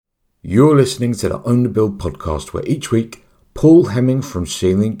You're listening to the Own the Build podcast, where each week Paul Hemming from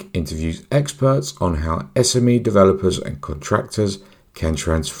C-Link interviews experts on how SME developers and contractors can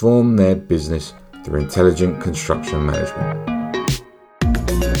transform their business through intelligent construction management.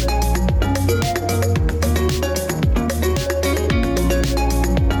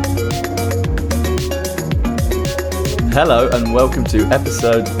 Hello and welcome to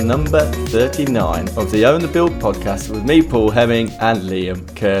episode number 39 of the Own the Build podcast with me, Paul Hemming, and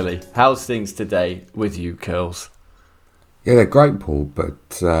Liam Curley. How's things today with you, Curls? Yeah, they're great, Paul,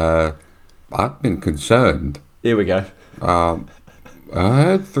 but I've been concerned. Here we go. I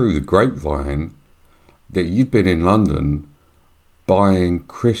heard through the grapevine that you've been in London buying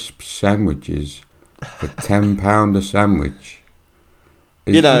crisp sandwiches for £10 a sandwich.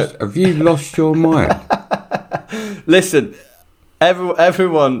 Have you lost your mind? Listen, every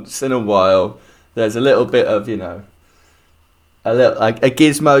once in a while, there's a little bit of, a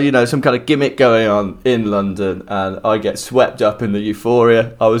gizmo, some kind of gimmick going on in London, and I get swept up in the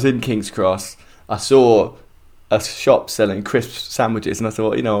euphoria. I was in King's Cross. I saw a shop selling crisp sandwiches, and I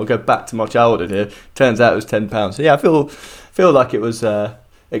thought, I'll go back to my childhood here. Turns out it was £10. So yeah, I feel like it was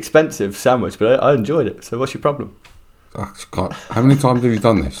expensive sandwich, but I enjoyed it. So what's your problem? Oh, God. How many times have you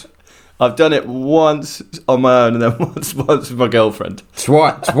done this? I've done it once on my own and then once with my girlfriend.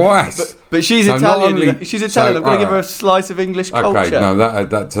 Twice. But she's So Italian. She's Italian. I'm going to give her a slice of English culture. Okay, no,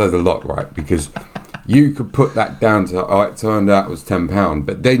 that says a lot, right? Because you could put that down to, it turned out it was £10,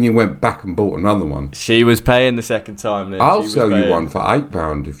 but then you went back and bought another one. She was paying the second time. Then. I'll sell you one for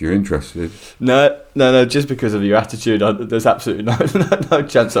 £8 if you're interested. No, just because of your attitude, there's absolutely no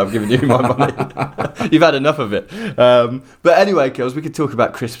chance I'm giving you my money. You've had enough of it. But anyway, girls, we could talk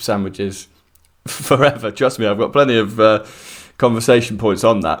about crisp sandwiches forever. Trust me, I've got plenty of conversation points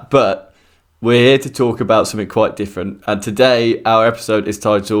on that. But we're here to talk about something quite different. And today, our episode is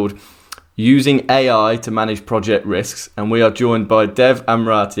titled Using AI to Manage Project Risks. And we are joined by Dev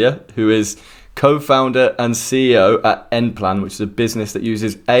Amratia, who is co-founder and CEO at Enplan, which is a business that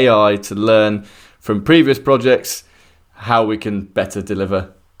uses AI to learn from previous projects how we can better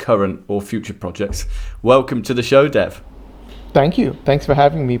deliver current or future projects. Welcome to the show, Dev. Thank you. Thanks for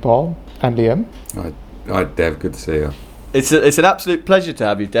having me, Paul and Liam. Hi, Dev. Good to see you. It's an absolute pleasure to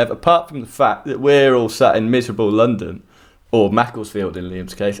have you, Dev, apart from the fact that we're all sat in miserable London, or Macclesfield in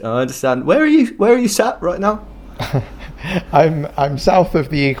Liam's case. And I understand. Where are you sat right now? I'm south of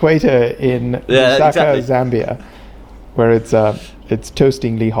the equator in Lusaka, exactly. Zambia, where it's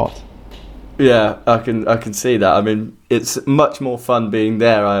toastingly hot. Yeah, I can see that. I mean, it's much more fun being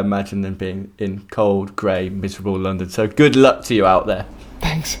there, I imagine, than being in cold, grey, miserable London. So good luck to you out there.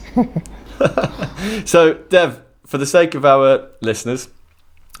 Thanks. So, Dev, for the sake of our listeners,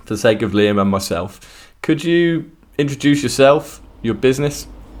 for the sake of Liam and myself, could you introduce yourself, your business?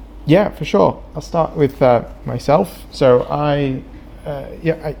 Yeah, for sure. I'll start with myself. So I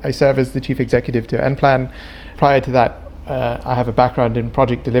serve as the chief executive to Enplan. Prior to that, I have a background in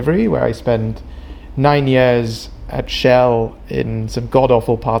project delivery, where I spent 9 years at Shell in some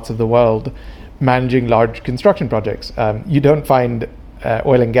god-awful parts of the world managing large construction projects. You don't find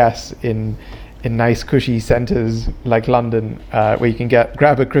oil and gas in nice cushy centres like London, where you can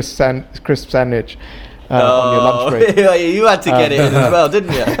grab a crisp sandwich on your lunch break. You had to get it in as well,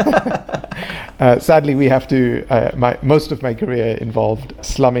 didn't you? Sadly, we have to. Most of my career involved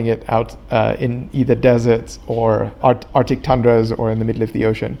slumming it out in either deserts or Arctic tundras or in the middle of the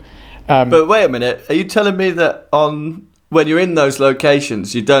ocean. But wait a minute, are you telling me that when you're in those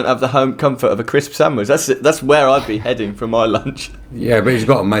locations, you don't have the home comfort of a crisp sandwich? That's where I'd be heading for my lunch. Yeah, but he's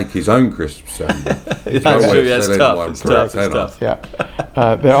got to make his own crisp sandwich. That's true. Yeah, it's tough.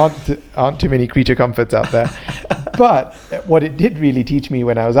 Yeah, there aren't too many creature comforts out there. But what it did really teach me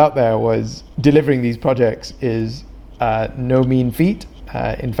when I was out there was delivering these projects is no mean feat.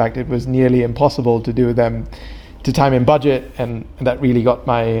 In fact, it was nearly impossible to do them to time and budget, and that really got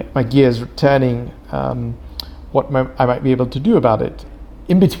my gears turning. I might be able to do about it.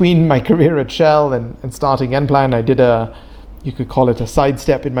 In between my career at Shell and starting Enplan, I did you could call it a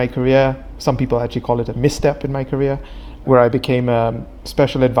sidestep in my career. Some people actually call it a misstep in my career, where I became a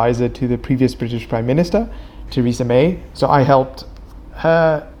special advisor to the previous British Prime Minister, Theresa May. So I helped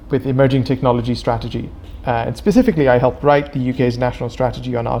her with emerging technology strategy. And specifically, I helped write the UK's national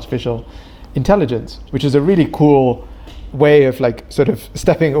strategy on artificial intelligence, which is a really cool way of sort of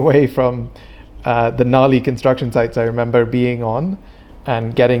stepping away from the gnarly construction sites I remember being on,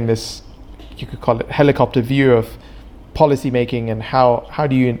 and getting this, you could call it, helicopter view of policy making and how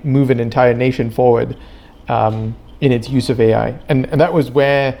do you move an entire nation forward in its use of AI. And that was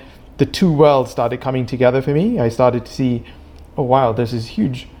where the two worlds started coming together for me. I started to see, oh wow, there's this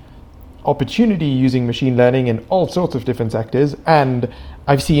huge opportunity using machine learning in all sorts of different sectors, and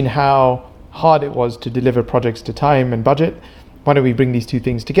I've seen how hard it was to deliver projects to time and budget. Why don't we bring these two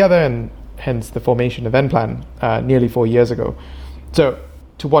things together, and hence the formation of Enplan nearly 4 years ago. So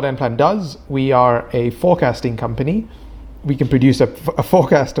to what Enplan does, we are a forecasting company. We can produce a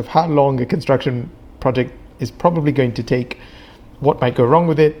forecast of how long a construction project is probably going to take, what might go wrong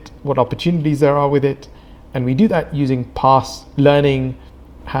with it, what opportunities there are with it. And we do that using past learning,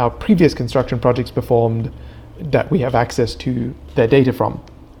 how previous construction projects performed that we have access to their data from.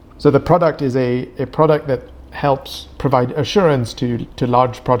 So the product is a product that helps provide assurance to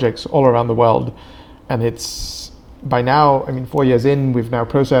large projects all around the world. And it's, by now, 4 years in, we've now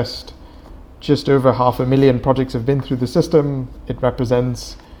processed just over 500,000 projects have been through the system. It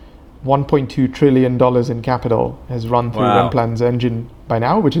represents $1.2 trillion in capital has run through Enplan's engine by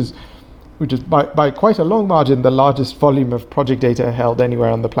now, which is by quite a long margin the largest volume of project data held anywhere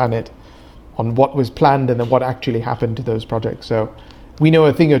on the planet on what was planned and then what actually happened to those projects. So we know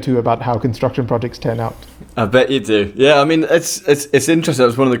a thing or two about how construction projects turn out. I bet you do. Yeah, it's interesting. That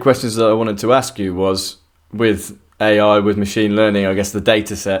was one of the questions that I wanted to ask you, was with AI, with machine learning, I guess the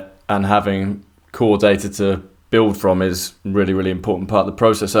data set and having core data to build from is really, really important part of the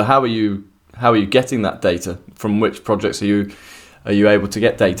process. So how are you getting that data? From which projects are you able to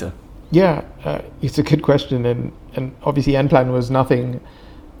get data? Yeah, it's a good question, and obviously Enplan was nothing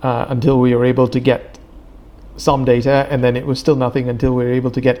until we were able to get some data, and then it was still nothing until we were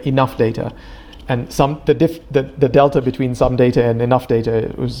able to get enough data. And the delta between some data and enough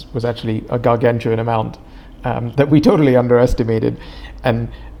data was actually a gargantuan amount that we totally underestimated. And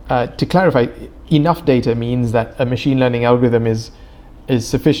to clarify, enough data means that a machine learning algorithm is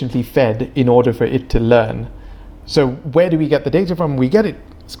sufficiently fed in order for it to learn. So where do we get the data from? We get it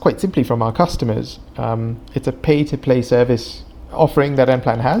quite simply from our customers. It's a pay-to-play service offering that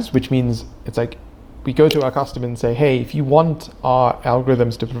Enplan has, which means it's like we go to our customer and say, hey, if you want our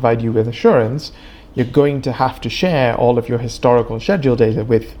algorithms to provide you with assurance, you're going to have to share all of your historical schedule data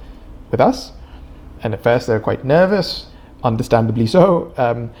with us. And at first they're quite nervous, understandably so.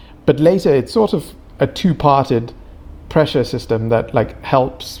 But later it's sort of a two-parted pressure system that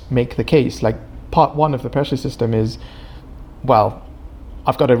helps make the case. Part one of the pressure system is, well,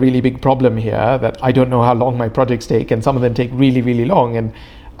 I've got a really big problem here that I don't know how long my projects take, and some of them take really, really long, and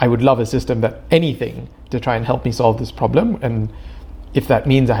I would love a system that anything to try and help me solve this problem. And if that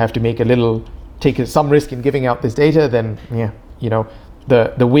means I have to take some risk in giving out this data, then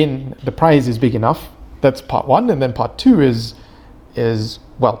the prize is big enough. That's part one. And then part two is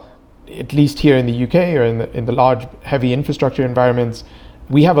well, at least here in the UK or in the large heavy infrastructure environments,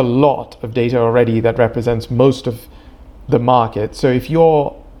 we have a lot of data already that represents most of the market. So if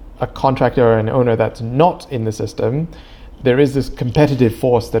you're a contractor or an owner that's not in the system, there is this competitive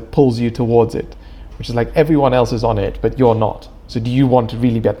force that pulls you towards it, which is everyone else is on it, but you're not. So do you want to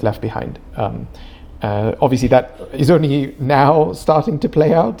really get left behind? Obviously, that is only now starting to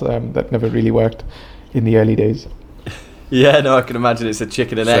play out. That never really worked in the early days. Yeah, no, I can imagine it's a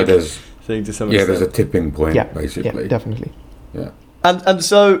chicken and egg thing to some extent. Yeah, there's a tipping point, basically. Yeah, definitely. Yeah. And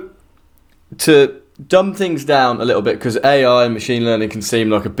so to dumb things down a little bit, because AI and machine learning can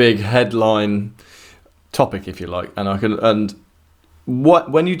seem like a big headline topic, if you like,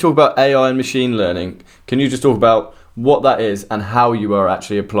 when you talk about AI and machine learning, can you just talk about what that is and how you are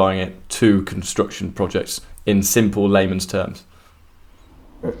actually applying it to construction projects in simple layman's terms?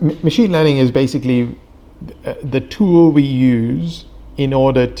 Machine learning is basically the tool we use in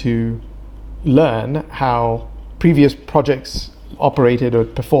order to learn how previous projects operated or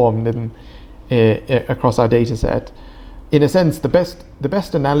performed across our data set. In a sense, the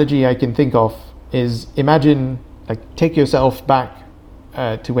best analogy I can think of is, imagine, take yourself back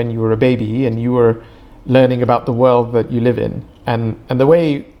to when you were a baby and you were learning about the world that you live in. And the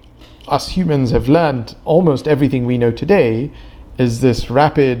way us humans have learned almost everything we know today is this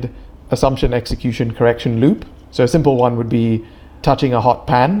rapid assumption, execution, correction loop. So a simple one would be touching a hot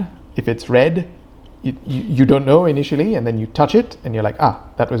pan. If it's red, you don't know initially, and then you touch it and you're like,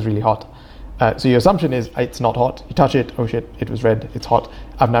 that was really hot. So your assumption is it's not hot. You touch it, oh shit, it was red, it's hot.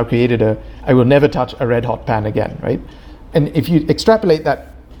 I've now created I will never touch a red hot pan again, right? And if you extrapolate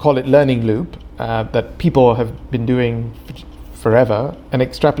that, call it learning loop, that people have been doing forever, and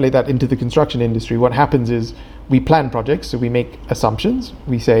extrapolate that into the construction industry, what happens is we plan projects, so we make assumptions.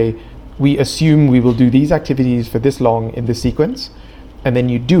 We assume we will do these activities for this long in this sequence, and then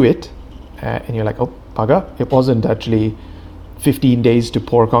you do it, and you're like, oh, bugger, it wasn't actually 15 days to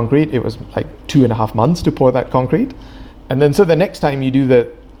pour concrete, it was 2.5 months to pour that concrete. And then so the next time you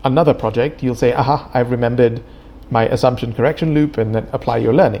do another project, you'll say, I've remembered my assumption correction loop, and then apply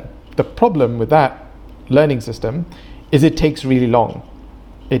your learning. the problem with that learning system is it takes really long.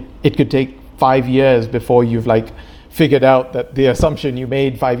 It could take 5 years before you've like figured out that the assumption you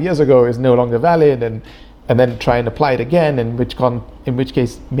made 5 years ago is no longer valid, and then try and apply it again, in which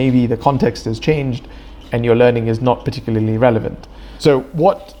case maybe the context has changed and your learning is not particularly relevant. So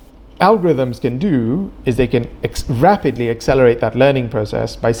what algorithms can do is they can rapidly accelerate that learning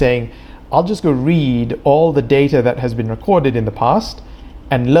process by saying, I'll just go read all the data that has been recorded in the past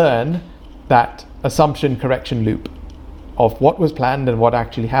and learn that assumption correction loop of what was planned and what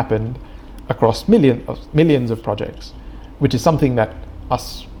actually happened across millions of projects, which is something that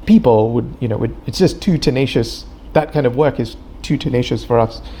us people would it's just too tenacious. That kind of work is too tenacious for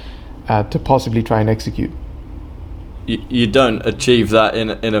us to possibly try and execute. You don't achieve that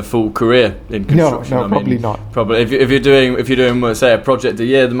in a full career in construction. No, probably not. Probably if you're doing say a project a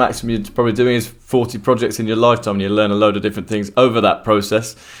year, the maximum you're probably doing is 40 projects in your lifetime, and you learn a load of different things over that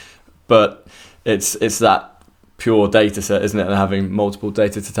process. But it's that pure data set, isn't it, and having multiple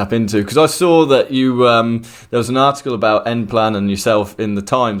data to tap into. Because I saw that you there was an article about Enplan and yourself in the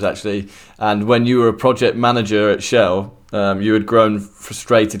Times actually, and when you were a project manager at Shell, you had grown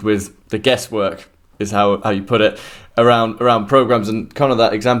frustrated with the guesswork, is how you put it, around programs, and kind of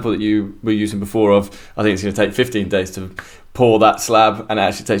that example that you were using before of, I think it's going to take 15 days to pour that slab and it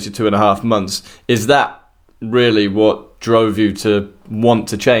actually takes you 2.5 months. Is that really what drove you to want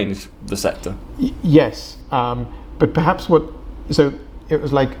to change the sector? Yes, but perhaps so it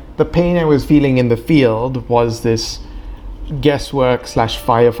was like the pain I was feeling in the field was this guesswork /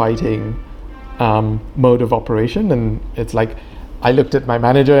 firefighting mode of operation, and it's like I looked at my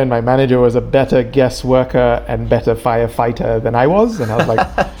manager, and my manager was a better guess worker and better firefighter than I was, and I was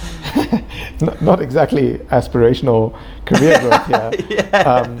like, not exactly aspirational career growth here.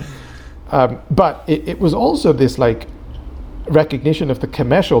 Yeah. But it was also this like recognition of the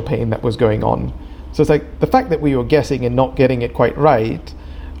commercial pain that was going on. So it's like the fact that we were guessing and not getting it quite right.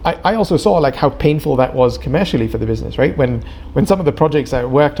 I also saw like how painful that was commercially for the business, right? When some of the projects I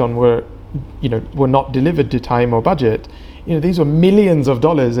worked on were not delivered to time or budget. These were millions of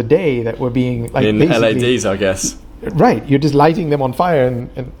dollars a day that were being like in LADs, I guess. Right, you're just lighting them on fire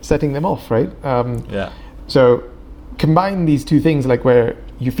and setting them off, right? Yeah. So combine these two things, like where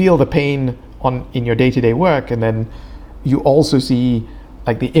you feel the pain in your day-to-day work, and then you also see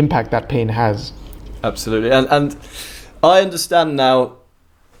like the impact that pain has. Absolutely, and I understand now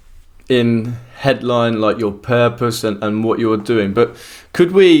in headline like your purpose and what you're doing, but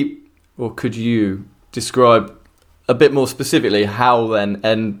could you describe a bit more specifically how then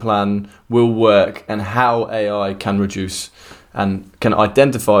Enplan will work and how AI can reduce and can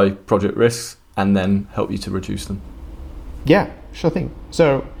identify project risks and then help you to reduce them? Yeah, sure thing.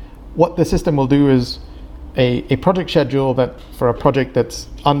 So what the system will do is a project schedule that for a project that's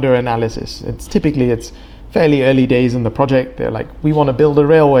under analysis. It's fairly early days in the project. They're like, we want to build a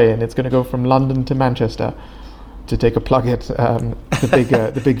railway and it's going to go from London to Manchester, to take a plug at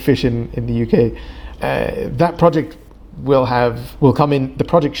the big fish in the UK. That project will come in. The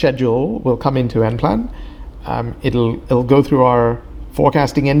project schedule will come into Enplan. It'll go through our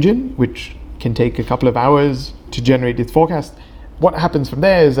forecasting engine, which can take a couple of hours to generate its forecast. What happens from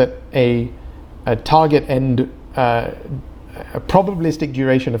there is that a target end, a probabilistic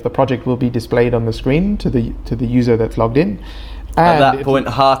duration of the project will be displayed on the screen to the user that's logged in. And at that point,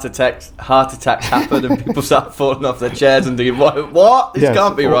 heart attacks happen, and people start falling off their chairs and thinking, "What? This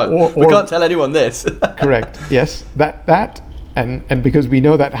can't be right. We can't tell anyone this." Correct. Yes, that, and because we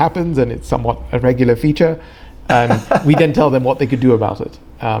know that happens, and it's somewhat a regular feature, we then tell them what they could do about it.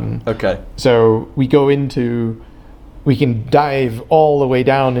 Okay. So we can dive all the way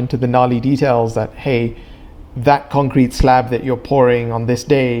down into the gnarly details that, hey, that concrete slab that you're pouring on this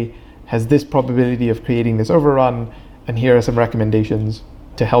day has this probability of creating this overrun, and here are some recommendations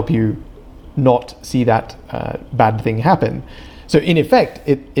to help you not see that bad thing happen. So in effect,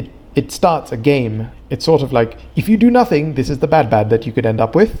 it starts a game. It's sort of like, if you do nothing, this is the bad that you could end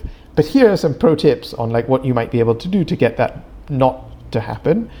up with. But here are some pro tips on like what you might be able to do to get that not to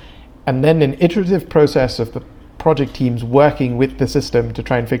happen. And then an iterative process of the project teams working with the system to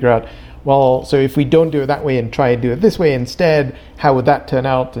try and figure out, well, so if we don't do it that way and try and do it this way instead, how would that turn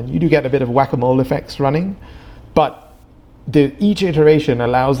out? And you do get a bit of whack-a-mole effects running. But each iteration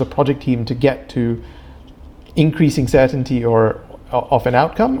allows the project team to get to increasing certainty of an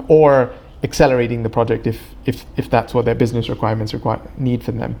outcome, or accelerating the project if that's what their business requirements need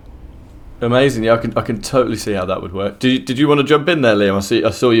from them. Amazing. Yeah, I can totally see how that would work. Did you want to jump in there, Liam?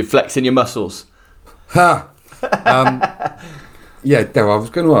 I saw you flexing your muscles. Ha! Yeah, Dale, I was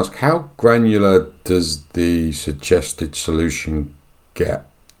going to ask, how granular does the suggested solution get?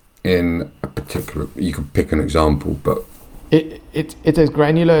 in a particular? You could pick an example, but It's as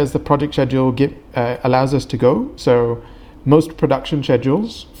granular as the project schedule allows us to go. So most production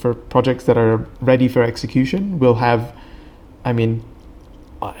schedules for projects that are ready for execution will have,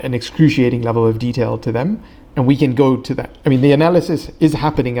 an excruciating level of detail to them. And we can go to that. The analysis is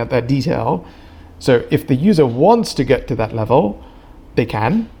happening at that detail. So if the user wants to get to that level, they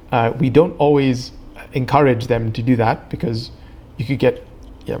can. We don't always encourage them to do that because you could get,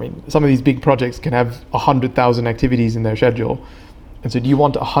 some of these big projects can have 100,000 activities in their schedule. And so do you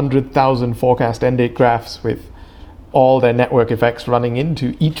want 100,000 forecast end date graphs with all their network effects running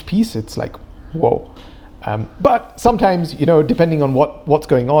into each piece? It's like, whoa. But sometimes, depending on what's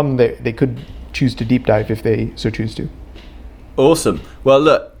going on, they could choose to deep dive if they so choose to. Awesome. Well,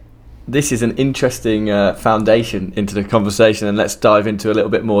 look, this is an interesting foundation into the conversation, and let's dive into a little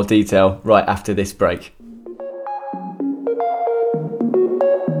bit more detail right after this break.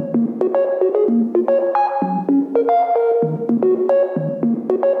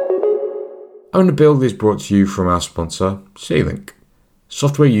 Own a Build is brought to you from our sponsor, SeaLink,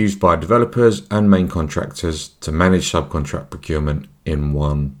 software used by developers and main contractors to manage subcontract procurement in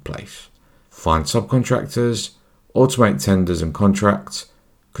one place. Find subcontractors, automate tenders and contracts,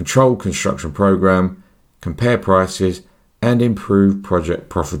 control construction program, compare prices, and improve project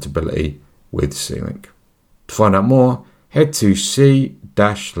profitability with SeaLink. To find out more, head to c-link.com.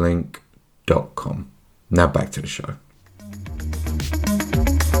 Now back to the show.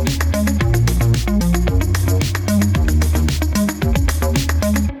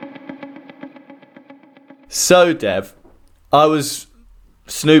 So, Dev, I was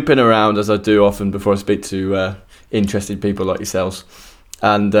snooping around, as I do often before I speak to interested people like yourselves,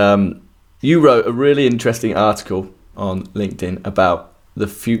 and you wrote a really interesting article on LinkedIn about the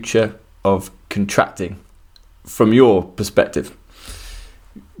future of contracting from your perspective.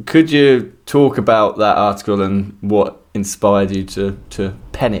 Could you talk about that article and what inspired you to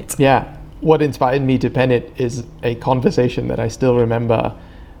pen it? Yeah, what inspired me to pen it is a conversation that I still remember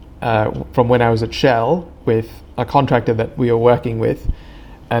from when I was at Shell with a contractor that we were working with.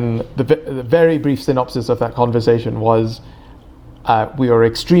 And the very brief synopsis of that conversation was we were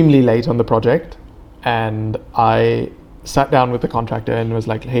extremely late on the project, and I sat down with the contractor and was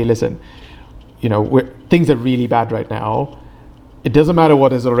like, hey, listen, things are really bad right now. It doesn't matter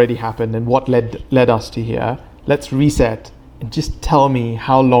what has already happened and what led us to here. Let's reset and just tell me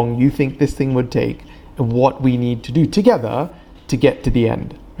how long you think this thing would take and what we need to do together to get to the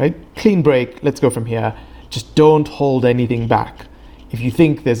end. Right? Clean break, let's go from here. Just don't hold anything back. If you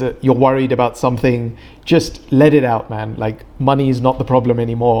think you're worried about something, just let it out, man. Like, money is not the problem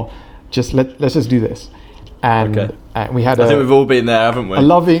anymore. Let's just do this. And okay. We had I think we've all been there, haven't we? I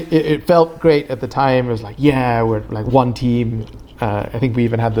love it. It felt great at the time. It was like, yeah, we're like one team. I think we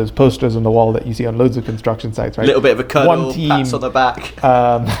even had those posters on the wall that you see on loads of construction sites, right? A little bit of a cuddle, one team, pats on the back.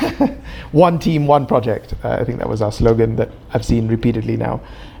 One team, one project. I think that was our slogan that I've seen repeatedly now.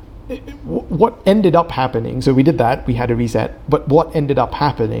 What ended up happening, so we did that, we had a reset, but what ended up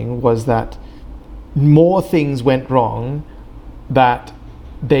happening was that more things went wrong that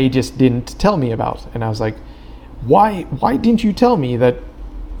they just didn't tell me about. And I was like, why didn't you tell me that,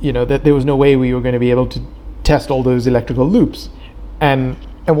 that there was no way we were going to be able to test all those electrical loops? And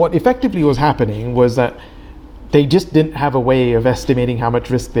what effectively was happening was that they just didn't have a way of estimating how much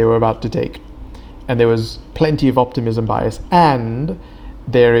risk they were about to take. And there was plenty of optimism bias, and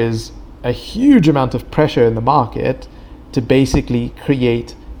there is a huge amount of pressure in the market to basically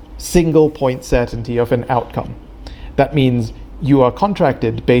create single point certainty of an outcome. That means you are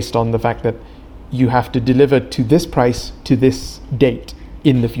contracted based on the fact that you have to deliver to this price to this date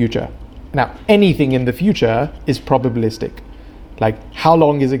in the future. Now, anything in the future is probabilistic. Like, how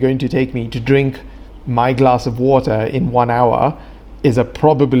long is it going to take me to drink my glass of water in 1 hour is a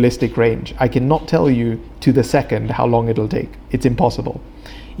probabilistic range. I cannot tell you to the second how long it'll take. It's impossible.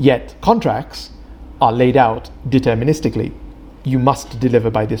 Yet contracts are laid out deterministically. You must deliver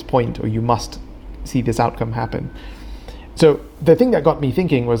by this point, or you must see this outcome happen. So the thing that got me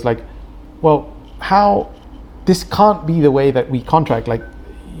thinking was like, well, how this can't be the way that we contract. Like,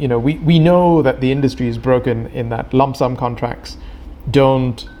 we know that the industry is broken in that lump sum contracts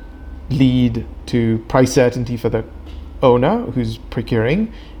don't lead to price certainty for the owner who's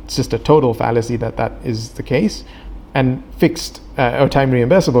procuring. It's just a total fallacy that is the case. And fixed or time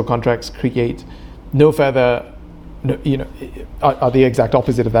reimbursable contracts create no further, are the exact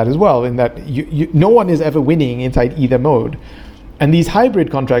opposite of that as well, in that no one is ever winning inside either mode. And these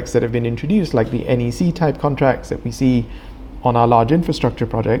hybrid contracts that have been introduced, like the NEC type contracts that we see on our large infrastructure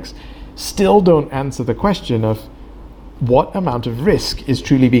projects, still don't answer the question of, what amount of risk is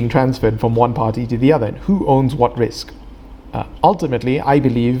truly being transferred from one party to the other, and who owns what risk. Ultimately, I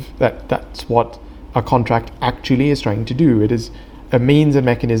believe that that's what a contract actually is trying to do. It is a means and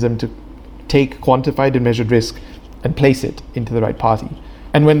mechanism to take quantified and measured risk and place it into the right party.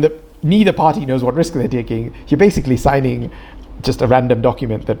 And when neither party knows what risk they're taking, you're basically signing just a random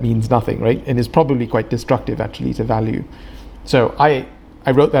document that means nothing, right? And is probably quite destructive actually to value. So I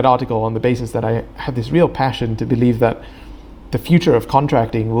wrote that article on the basis that I have this real passion to believe that the future of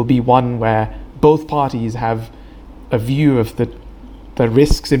contracting will be one where both parties have a view of the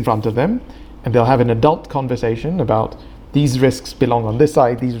risks in front of them, and they'll have an adult conversation about these risks belong on this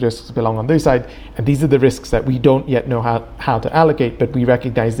side, these risks belong on this side, and these are the risks that we don't yet know how to allocate, but we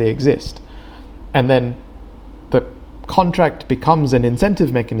recognize they exist. And then the contract becomes an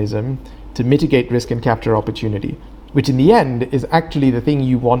incentive mechanism to mitigate risk and capture opportunity, which in the end is actually the thing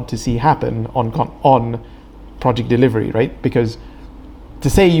you want to see happen on project delivery, right? Because to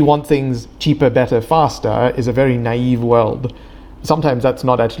say you want things cheaper, better, faster is a very naive world. Sometimes that's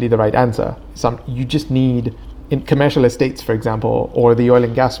not actually the right answer. You just need, in commercial estates, for example, or the oil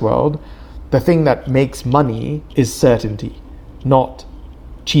and gas world, the thing that makes money is certainty, not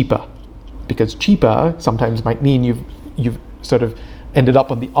cheaper. Because cheaper sometimes might mean you've sort of ended up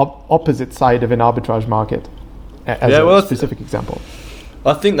on the opposite side of an arbitrage market, as a specific example.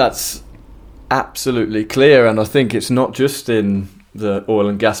 I think that's absolutely clear, and I think it's not just in the oil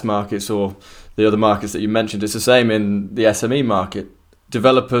and gas markets or the other markets that you mentioned. It's the same in the SME market.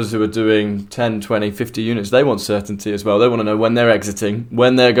 Developers who are doing 10, 20, 50 units, they want certainty as well. They want to know when they're exiting,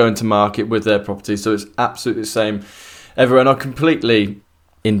 when they're going to market with their property. So it's absolutely the same everywhere. And I completely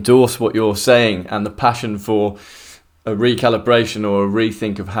endorse what you're saying and the passion for a recalibration or a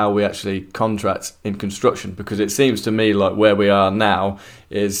rethink of how we actually contract in construction, because it seems to me like where we are now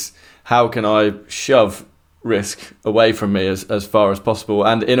is how can I shove risk away from me as far as possible,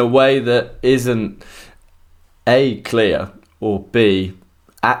 and in a way that isn't A, clear, or B,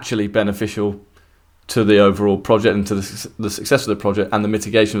 actually beneficial to the overall project and to the success of the project and the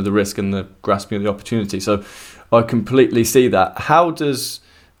mitigation of the risk and the grasping of the opportunity. So I completely see that. How does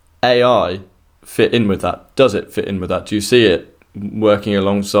AI fit in with that? Does it fit in with that? Do you see it working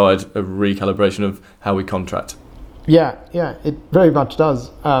alongside a recalibration of how we contract? Yeah, it very much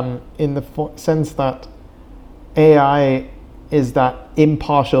does, in the sense that AI is that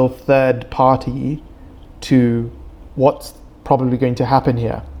impartial third party to what's probably going to happen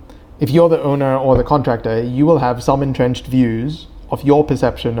here. If you're the owner or the contractor, you will have some entrenched views of your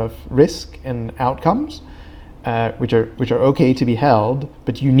perception of risk and outcomes, which are okay to be held,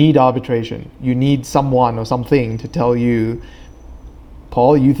 but you need arbitration. You need someone or something to tell you,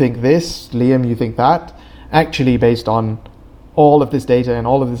 Paul, you think this, Liam, you think that. Actually, based on all of this data and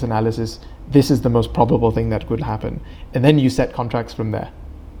all of this analysis, this is the most probable thing that could happen. And then you set contracts from there.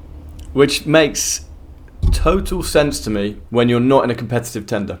 Which makes total sense to me when you're not in a competitive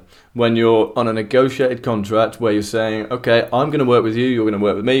tender. When you're on a negotiated contract where you're saying, okay, I'm going to work with you, you're going to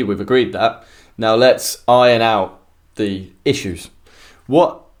work with me, we've agreed that. Now let's iron out the issues.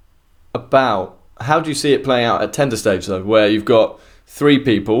 How do you see it playing out at tender stage though, where you've got three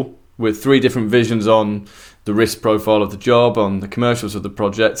people with three different visions on the risk profile of the job, on the commercials of the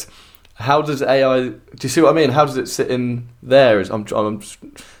project? How does AI, do you see what I mean? How does it sit in there? I'm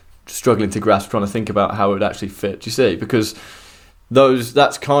struggling to grasp, trying to think about how it would actually fit. Do you see? Because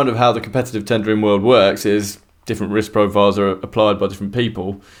that's kind of how the competitive tendering world works, is different risk profiles are applied by different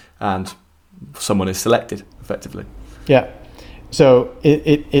people and someone is selected effectively. Yeah. So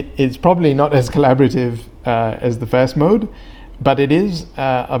it's probably not as collaborative as the first mode, but it is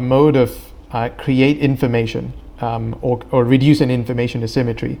a mode of create information or reduce an information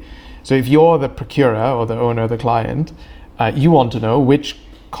asymmetry. So if you're the procurer or the owner, the client, you want to know which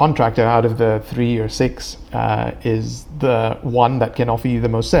contractor out of the 3 or 6 is the one that can offer you the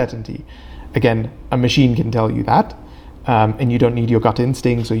most certainty. Again, a machine can tell you that, and you don't need your gut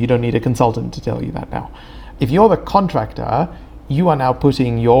instincts, or you don't need a consultant to tell you that now. If you're the contractor, you are now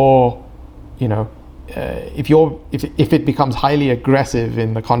putting your, if it becomes highly aggressive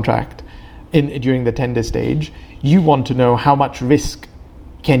in the contract during the tender stage, you want to know how much risk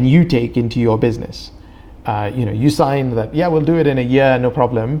can you take into your business. You sign that, we'll do it in a year, no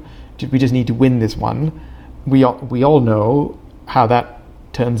problem. We just need to win this one. We all know how that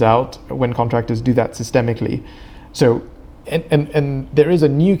turns out when contractors do that systemically. So, and there is a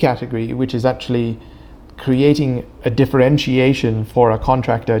new category which is actually creating a differentiation for a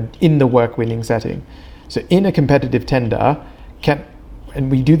contractor in the work winning setting. So in a competitive tender, and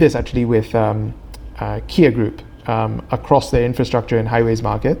we do this actually with Kia Group across their infrastructure and highways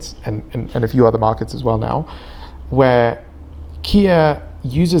markets and a few other markets as well now. where Kia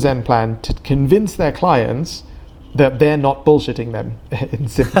uses Nplan to convince their clients that they're not bullshitting them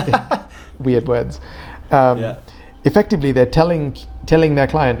in weird words. Effectively, they're telling their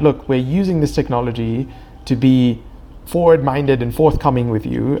client, look, we're using this technology to be forward-minded and forthcoming with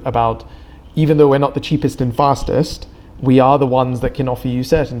you about, even though we're not the cheapest and fastest, we are the ones that can offer you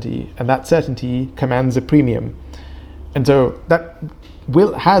certainty, and that certainty commands a premium. And so that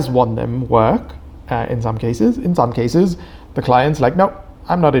has won them work in some cases. In some cases, the client's like, no,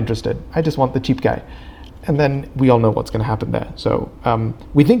 I'm not interested. I just want the cheap guy. And then we all know what's going to happen there. So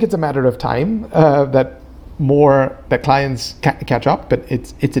we think it's a matter of time that clients catch up, but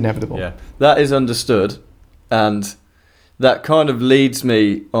it's inevitable. Yeah, that is understood, and that kind of segues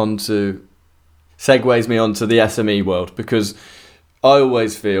me onto the SME world, because I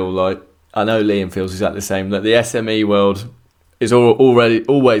always feel like, I know Liam feels exactly the same, that the SME world is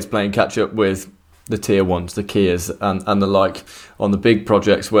always playing catch up with the tier ones, the Kias and the like, on the big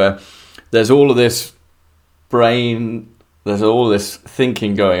projects where there's all of this there's all this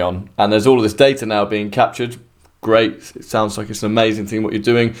thinking going on, and there's all of this data now being captured. Great, it sounds like it's an amazing thing what you're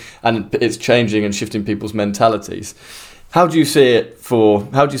doing, and it's changing and shifting people's mentalities. How do you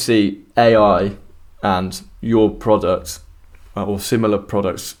see AI and your products or similar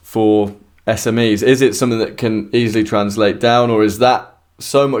products for SMEs? Is it something that can easily translate down, or is that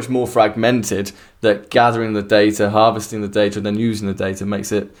so much more fragmented that gathering the data, harvesting the data, and then using the data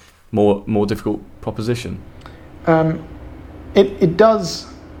makes it more difficult proposition? It does.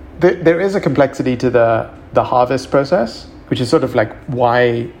 There is a complexity to the harvest process, which is sort of like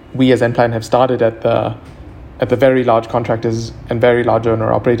why we as Nplan have started at the very large contractors and very large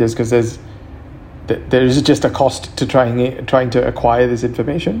owner operators, because there is just a cost to trying to acquire this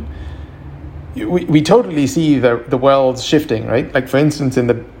information. We totally see the world's shifting, right? Like, for instance,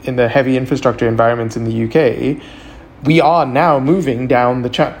 in the heavy infrastructure environments in the UK, we are now moving down the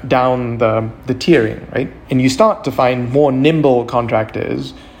tiering, right? And you start to find more nimble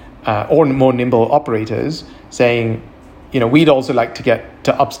contractors or more nimble operators saying, we'd also like to get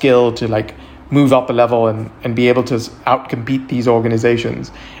to upskill, to like move up a level and be able to outcompete these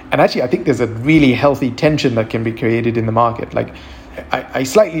organizations. And actually, I think there's a really healthy tension that can be created in the market. Like, I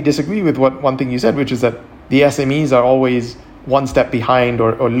slightly disagree with one thing you said, which is that the SMEs are always one step behind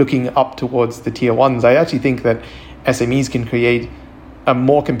or looking up towards the tier ones. I actually think that SMEs can create a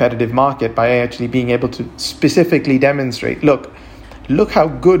more competitive market by actually being able to specifically demonstrate, look how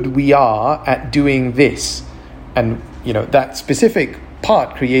good we are at doing this. And, that specific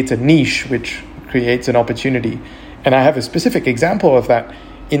part creates a niche, which creates an opportunity. And I have a specific example of that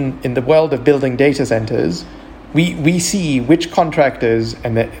in the world of building data centers. We see which contractors,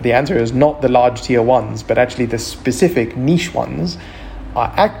 and the answer is not the large tier ones, but actually the specific niche ones,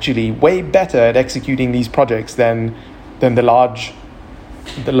 are actually way better at executing these projects than the large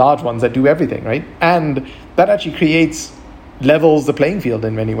ones that do everything, right? And that actually levels the playing field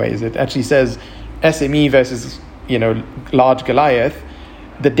in many ways. It actually says SME versus large Goliath.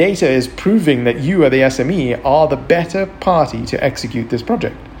 The data is proving that you, the SME, are the better party to execute this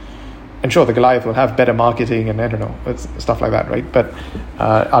project. And sure, the Goliath will have better marketing and I don't know, stuff like that, right? But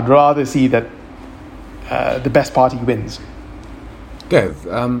I'd rather see that the best party wins. Dev,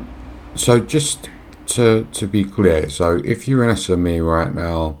 so just to be clear, so if you're an SME right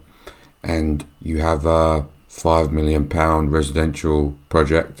now and you have a £5 million residential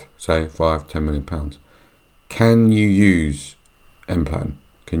project, say £5-10 million, can you use Nplan?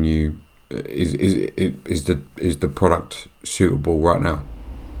 Can you is the product suitable right now?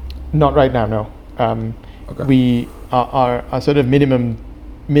 Not right now, no. Okay. We our sort of minimum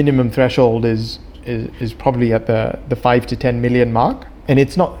threshold is probably at the 5 to 10 million mark, and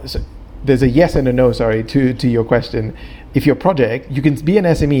it's not. So there's a yes and a no. Sorry to your question. If your project, you can be an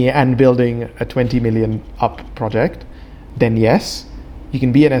SME and building a 20 million up project, then yes, you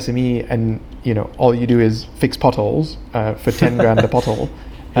can be an SME and all you do is fix potholes for 10 grand a pothole,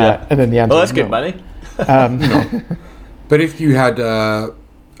 and then the answer. Well, that's is good no. money. No. But if you had I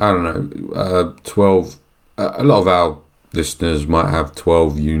don't know, 12, a lot of our listeners might have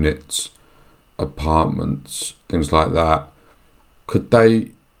 12 units, apartments, things like that. Could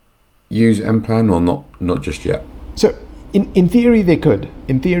they use Nplan or not just yet? So in theory they could.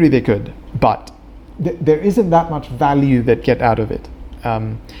 But there isn't that much value that get out of it.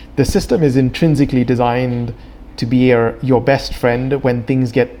 The system is intrinsically designed to be your best friend when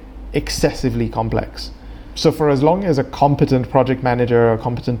things get excessively complex. So for as long as a competent project manager or a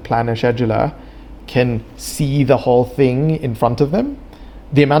competent planner scheduler can see the whole thing in front of them,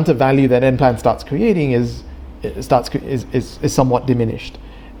 the amount of value that Nplan starts creating is somewhat diminished.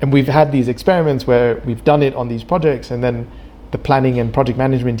 And we've had these experiments where we've done it on these projects, and then the planning and project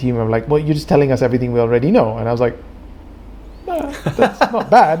management team are like, well, you're just telling us everything we already know. And I was like, that's not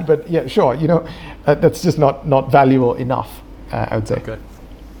bad, but yeah, sure, that's just not valuable enough, I would say. Okay.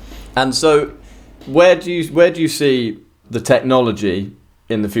 And so where do you see the technology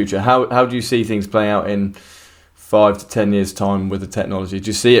in the future? How do you see things playing out in 5 to 10 years' time with the technology? Do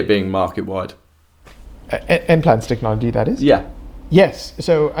you see it being market-wide? N-Plan's technology, that is? Yeah. Yes.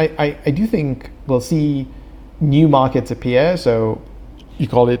 So I do think we'll see new markets appear. So you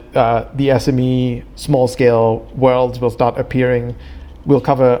call it the SME small-scale worlds will start appearing. We'll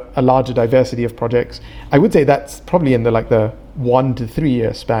cover a larger diversity of projects. I would say that's probably in the 1 to 3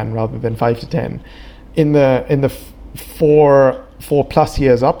 year span rather than 5 to 10. In the 4+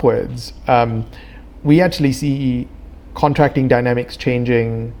 years upwards, we actually see contracting dynamics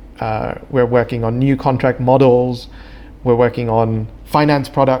changing. We're working on new contract models. We're working on finance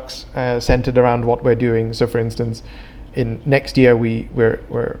products centered around what we're doing. So, for instance, in next year,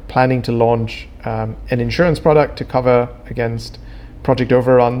 we're planning to launch an insurance product to cover against project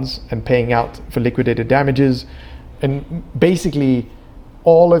overruns and paying out for liquidated damages. And basically,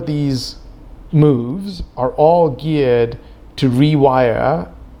 all of these moves are all geared to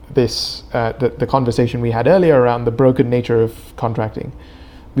rewire this the conversation we had earlier around the broken nature of contracting.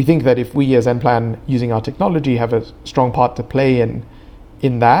 We think that if we as N-Plan, using our technology, have a strong part to play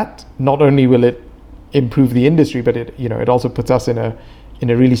in that, not only will it improve the industry, but it also puts us in a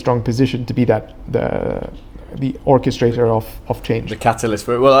really strong position to be the orchestrator of change. The catalyst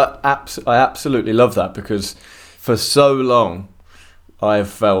for it. Well, I absolutely love that, because for so long I have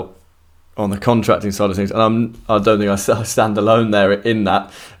felt on the contracting side of things, and I don't think I stand alone there in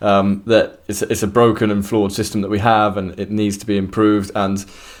that, that it's a broken and flawed system that we have, and it needs to be improved. And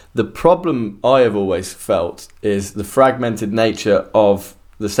the problem I have always felt is the fragmented nature of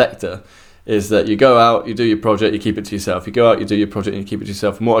the sector. Is that you go out, you do your project, you keep it to yourself. You go out, you do your project, and you keep it to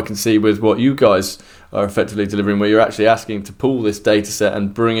yourself. And what I can see with what you guys are effectively delivering, where you're actually asking to pull this data set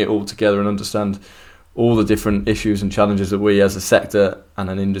and bring it all together and understand all the different issues and challenges that we as a sector and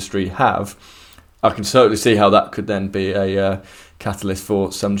an industry have, I can certainly see how that could then be a catalyst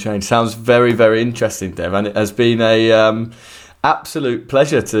for some change. Sounds very, very interesting, Dev, and it has been a absolute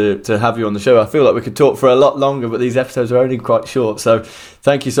pleasure to have you on the show. I feel like we could talk for a lot longer, but these episodes are only quite short, so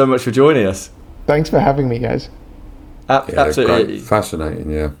thank you so much for joining us. Thanks for having me, guys. Absolutely. Great.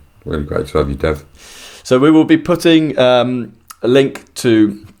 Fascinating, yeah. Really great to have you, Dev. So we will be putting a link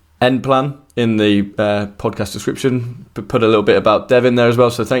to N-Plan in the podcast description. Put a little bit about Dev in there as well.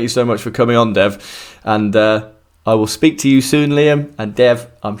 So thank you so much for coming on, Dev. And I will speak to you soon, Liam. And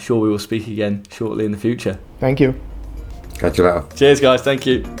Dev, I'm sure we will speak again shortly in the future. Thank you. Catch you later. Cheers, guys. Thank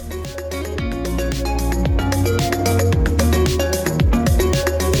you.